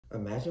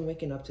Imagine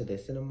waking up to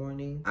this in the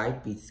morning.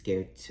 I'd be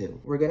scared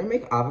too. We're gonna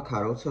make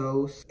avocado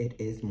toast. It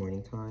is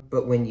morning time.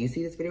 But when you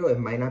see this video, it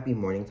might not be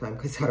morning time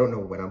because I don't know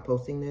when I'm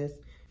posting this.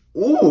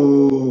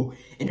 Ooh,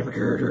 in the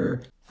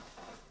refrigerator.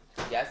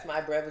 Yes,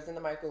 my bread was in the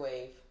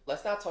microwave.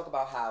 Let's not talk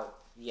about how,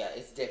 yeah,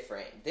 it's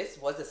different. This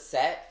was a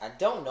set. I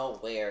don't know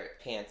where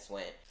pants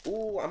went.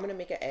 Ooh, I'm gonna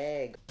make an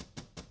egg.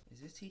 Is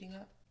this heating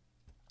up?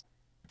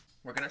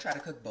 We're gonna try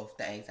to cook both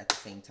the eggs at the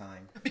same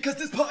time. Because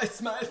this pot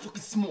is mad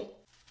fucking small.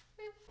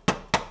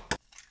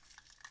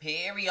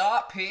 Period.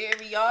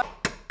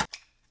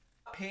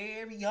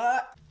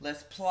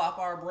 Let's plop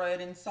our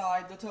bread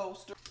inside the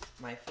toaster.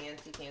 My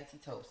fancy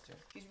toaster.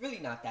 She's really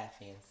not that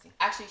fancy.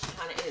 Actually, she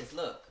kind of is.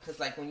 Look, because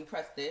like when you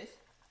press this,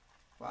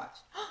 watch.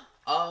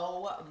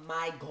 Oh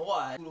my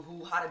god.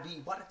 How to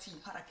be, what a tea,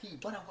 how to key,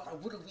 what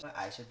a.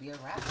 I should be a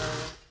rapper.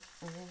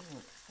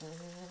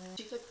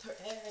 She flipped her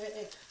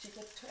egg. She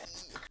flipped her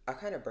egg. I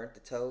kind of burnt the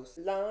toast.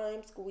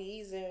 Lime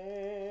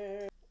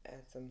squeezer.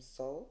 Add some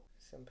salt.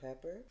 Some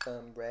pepper,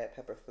 some red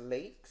pepper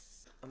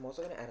flakes. I'm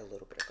also gonna add a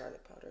little bit of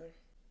garlic powder.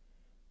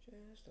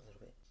 Just a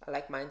little bit. I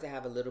like mine to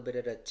have a little bit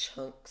of the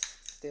chunks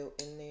still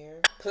in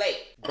there.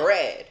 Plate,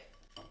 bread.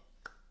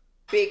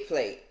 Big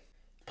plate,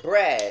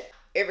 bread.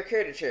 Every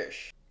to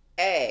church.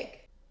 Egg.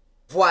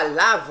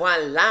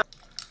 Voila.